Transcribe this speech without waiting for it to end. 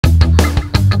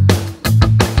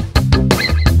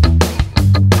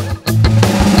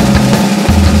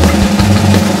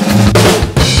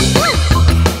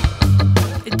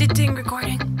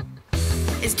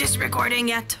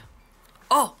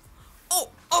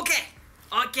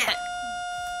again.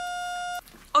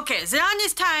 Okay, is it on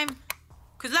this time?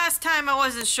 Because last time I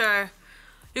wasn't sure.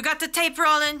 You got the tape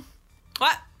rolling?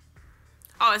 What?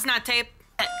 Oh, it's not tape.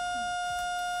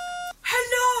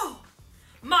 Hello!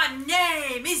 My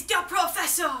name is the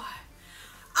professor.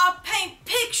 I paint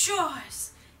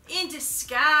pictures in the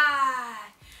sky.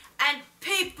 And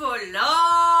people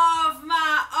love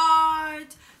my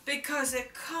art because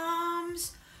it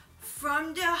comes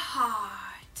from the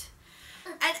heart.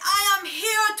 And I am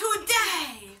here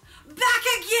today, back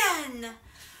again.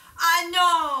 I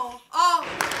know. Oh,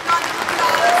 not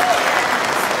applause.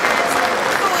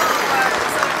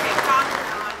 Yes,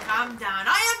 calm down.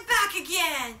 I am back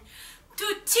again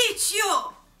to teach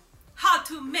you how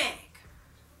to make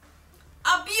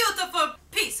a beautiful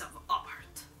piece of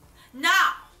art.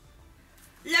 Now,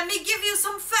 let me give you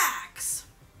some facts.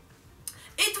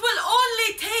 It will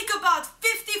only take about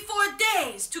 54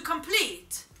 days to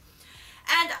complete.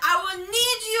 And I will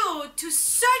need you to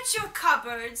search your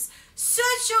cupboards,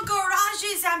 search your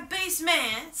garages and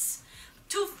basements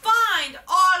to find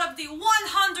all of the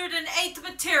 108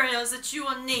 materials that you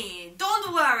will need.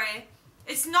 Don't worry,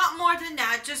 it's not more than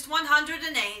that, just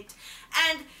 108.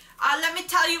 And let me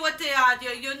tell you what they are.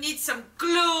 You'll need some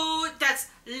glue, that's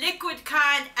liquid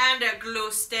kind, and a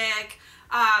glue stick.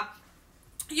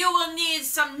 You will need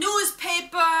some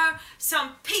newspaper,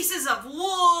 some pieces of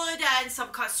wood, and some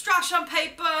construction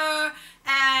paper.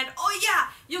 And oh yeah,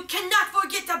 you cannot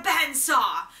forget the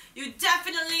bandsaw. You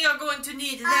definitely are going to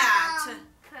need that.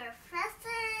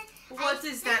 Professor, what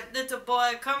is that, little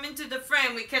boy? Come into the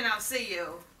frame. We cannot see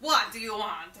you. What do you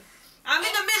want? I'm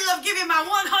in the middle of giving my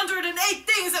 108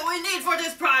 things that we need for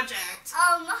this project.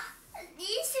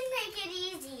 You should make it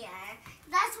easier.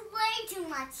 That's way too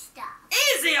much stuff.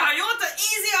 Easier? You want the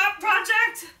easy art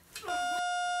project?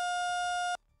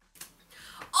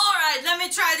 Alright, let me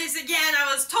try this again.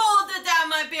 I was told that that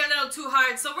might be a little too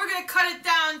hard, so we're going to cut it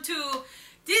down to...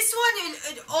 This one,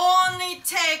 it only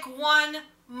take 1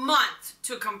 month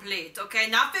to complete, okay?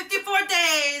 Not 54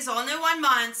 days, only 1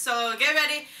 month, so get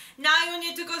ready. Now you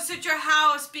need to go sit your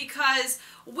house because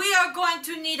we are going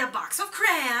to need a box of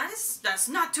crayons. That's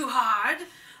not too hard.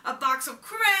 A box of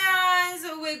crayons.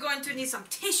 We're going to need some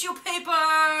tissue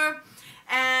paper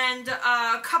and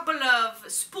a couple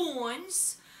of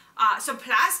spoons. Some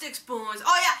plastic spoons.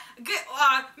 Oh yeah,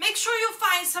 make sure you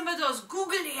find some of those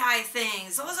googly eye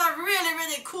things. Those are really,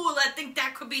 really cool. I think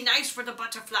that could be nice for the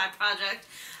butterfly project.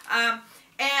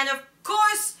 And of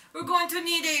course, we're going to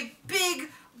need a big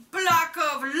block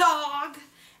of log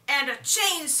and a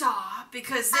chainsaw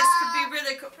because this could be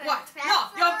really cool. What? No,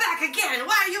 you're back again.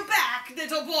 Why are you back,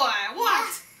 little boy?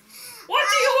 What? What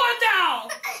do you want now?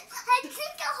 I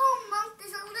think a whole month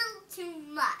is a little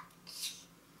too much.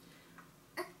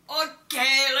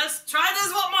 Okay, let's try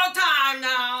this one more time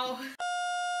now.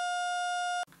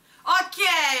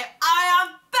 Okay, I am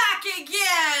back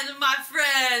again, my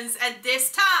friends, and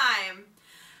this time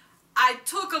I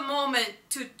took a moment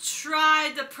to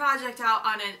try the project out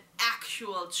on an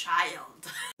actual child.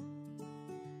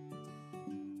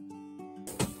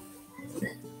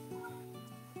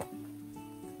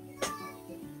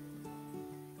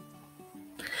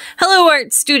 Hello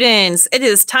art students, it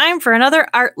is time for another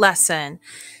art lesson.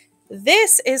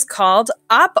 This is called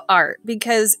op art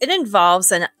because it involves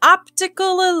an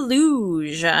optical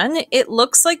illusion. It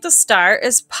looks like the star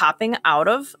is popping out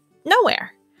of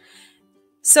nowhere.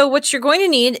 So what you're going to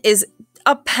need is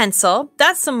a pencil.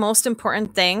 That's the most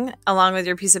important thing along with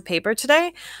your piece of paper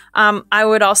today. I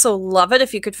would also love it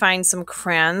if you could find some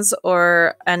crayons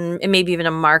and maybe even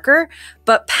a marker,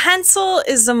 but pencil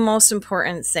is the most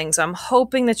important thing. So I'm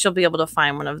hoping that you'll be able to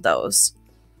find one of those.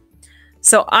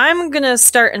 So I'm going to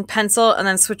start in pencil and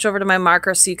then switch over to my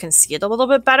marker so you can see it a little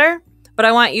bit better, but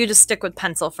I want you to stick with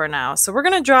pencil for now. So we're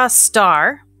going to draw a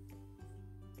star.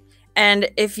 And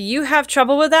if you have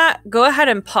trouble with that, go ahead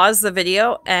and pause the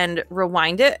video and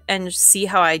rewind it and see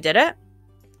how I did it.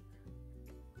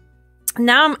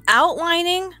 Now I'm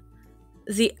outlining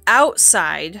the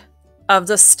outside of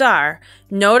the star.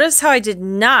 Notice how I did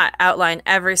not outline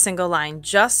every single line,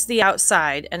 just the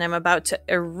outside, and I'm about to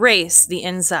erase the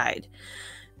inside.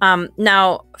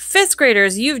 Now, 5th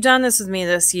graders, you've done this with me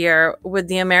this year with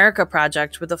the America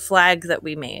project, with the flag that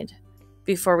we made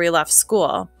before we left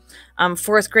school.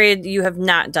 4th grade, you have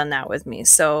not done that with me.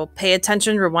 So pay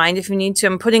attention, rewind if you need to.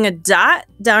 I'm putting a dot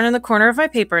down in the corner of my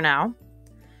paper now.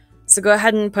 So go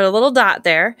ahead and put a little dot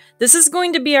there. This is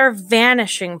going to be our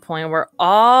vanishing point where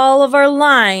all of our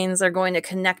lines are going to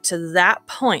connect to that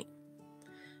point.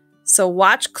 So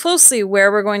watch closely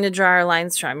where we're going to draw our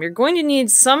lines from. You're going to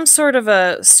need some sort of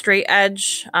a straight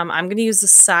edge. I'm going to use the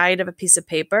side of a piece of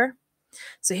paper.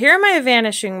 So here are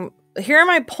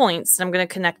my points that I'm going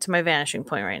to connect to my vanishing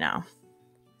point right now.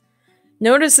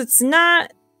 Notice it's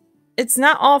not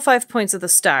all 5 points of the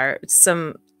star. It's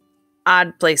some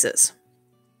odd places.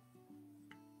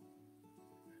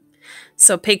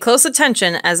 So pay close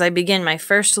attention as I begin my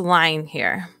first line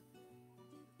here.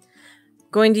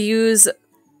 Going to use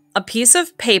a piece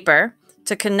of paper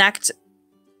to connect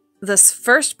this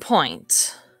first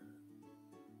point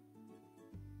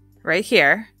right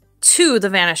here to the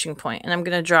vanishing point. And I'm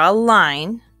going to draw a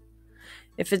line.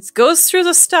 If it goes through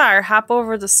the star, hop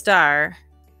over the star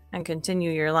and continue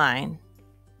your line.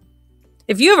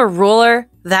 If you have a ruler,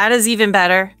 that is even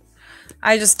better.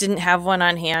 I just didn't have one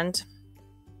on hand.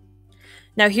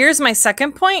 Now here's my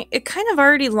second point. It kind of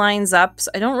already lines up, so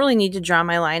I don't really need to draw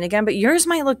my line again, but yours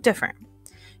might look different.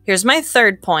 Here's my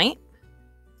third point.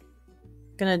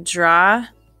 I'm gonna draw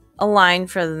a line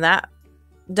from that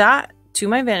dot to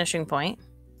my vanishing point.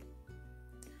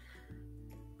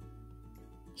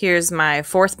 Here's my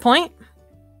fourth point.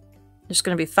 There's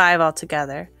gonna be 5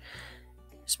 altogether.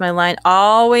 There's my line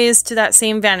always to that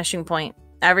same vanishing point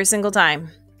every single time.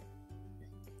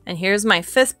 And here's my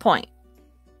 5th point.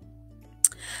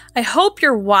 I hope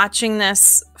you're watching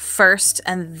this first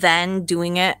and then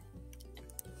doing it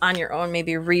on your own,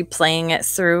 maybe replaying it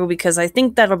through, because I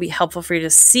think that'll be helpful for you to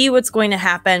see what's going to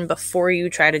happen before you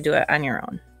try to do it on your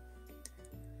own.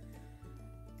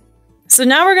 So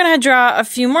now we're going to draw a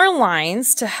few more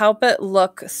lines to help it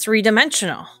look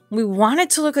three-dimensional. We want it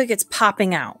to look like it's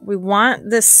popping out. We want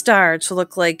this star to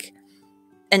look like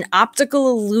an optical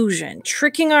illusion,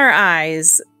 tricking our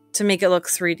eyes to make it look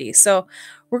 3D. So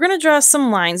we're going to draw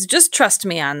some lines. Just trust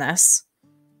me on this.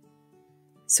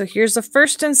 So here's the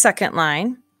first and second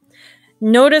line.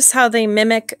 Notice how they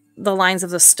mimic the lines of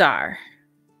the star.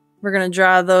 We're going to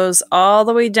draw those all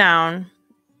the way down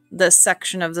this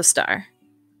section of the star.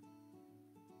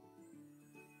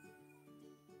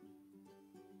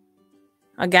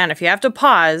 Again, if you have to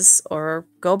pause or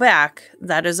go back,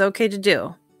 that is okay to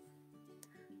do.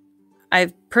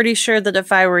 I'm pretty sure that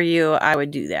if I were you, I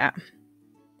would do that.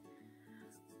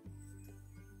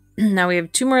 Now we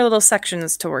have 2 more little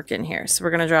sections to work in here. So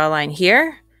we're going to draw a line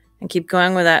here and keep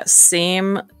going with that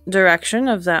same direction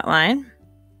of that line.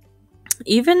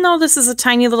 Even though this is a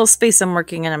tiny little space I'm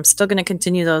working in, I'm still going to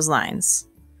continue those lines.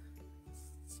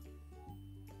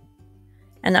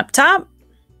 And up top,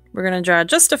 we're going to draw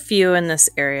just a few in this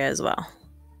area as well.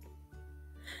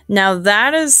 Now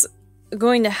that is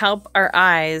going to help our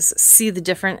eyes see the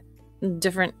different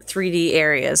 3D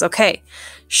areas. Okay,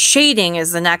 shading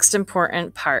is the next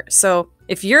important part. So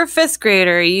if you're a 5th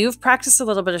grader, you've practiced a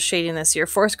little bit of shading this year.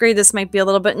 4th grade, this might be a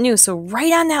little bit new. So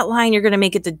right on that line, you're going to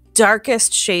make it the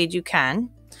darkest shade you can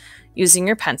using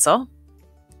your pencil.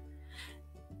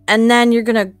 And then you're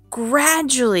going to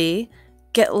gradually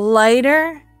get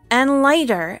lighter and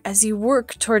lighter as you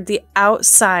work toward the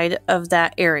outside of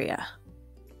that area.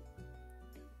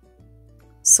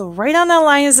 So right on that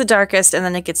line is the darkest, and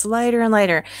then it gets lighter and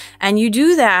lighter. And you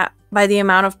do that by the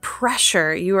amount of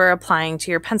pressure you are applying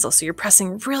to your pencil. So you're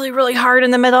pressing really, really hard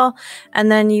in the middle, and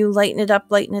then you lighten it up,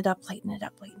 lighten it up, lighten it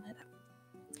up, lighten it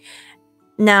up.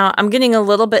 Now, I'm getting a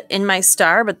little bit in my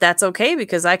star, but that's okay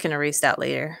because I can erase that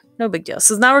later. No big deal.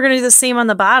 So now we're going to do the same on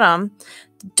the bottom.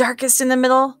 The darkest in the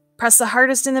middle, press the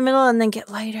hardest in the middle, and then get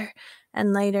lighter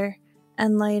and lighter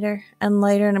and lighter and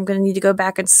lighter. And I'm going to need to go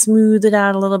back and smooth it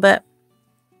out a little bit.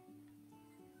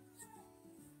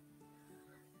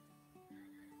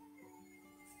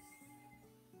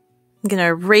 I'm going to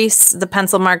erase the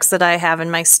pencil marks that I have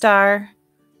in my star.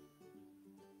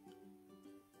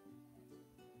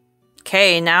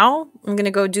 Okay, now I'm going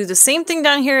to go do the same thing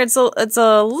down here. It's a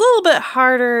little bit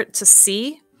harder to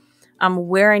see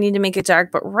where I need to make it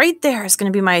dark, but right there is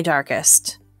going to be my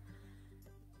darkest.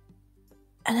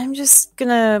 And I'm just going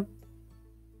to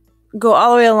go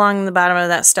all the way along the bottom of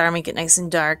that star, make it nice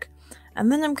and dark.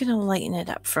 And then I'm going to lighten it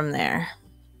up from there.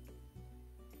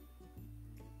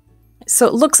 So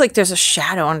it looks like there's a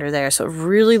shadow under there. So it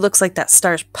really looks like that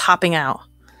star's popping out.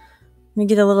 Let me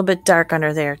get a little bit dark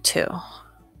under there too.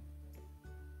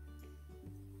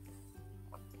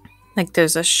 Like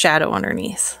there's a shadow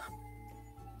underneath.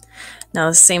 Now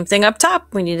the same thing up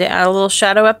top. We need to add a little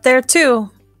shadow up there too.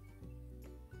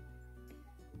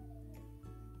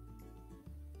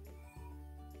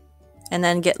 And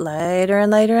then get lighter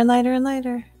and lighter and lighter and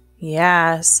lighter.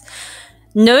 Yes.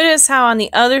 Notice how on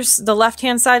the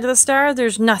left-hand side of the star,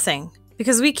 there's nothing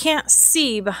because we can't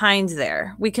see behind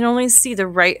there. We can only see the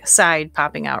right side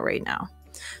popping out right now.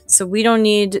 So we don't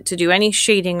need to do any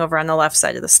shading over on the left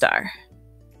side of the star.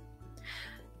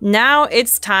 Now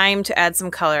it's time to add some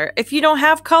color. If you don't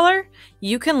have color,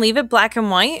 you can leave it black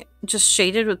and white, just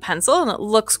shaded with pencil, and it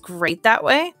looks great that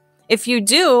way. If you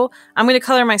do, I'm going to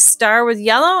color my star with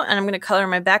yellow, and I'm going to color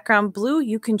my background blue.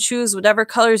 You can choose whatever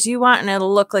colors you want, and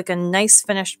it'll look like a nice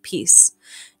finished piece.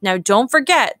 Now, don't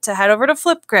forget to head over to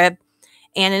Flipgrid,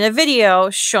 and in a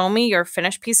video, show me your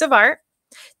finished piece of art.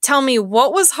 Tell me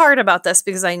what was hard about this,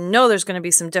 because I know there's going to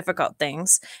be some difficult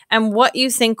things, and what you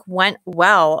think went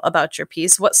well about your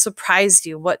piece, what surprised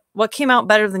you, what came out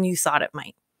better than you thought it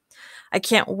might. I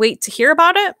can't wait to hear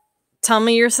about it. Tell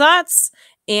me your thoughts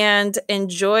and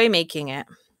enjoy making it.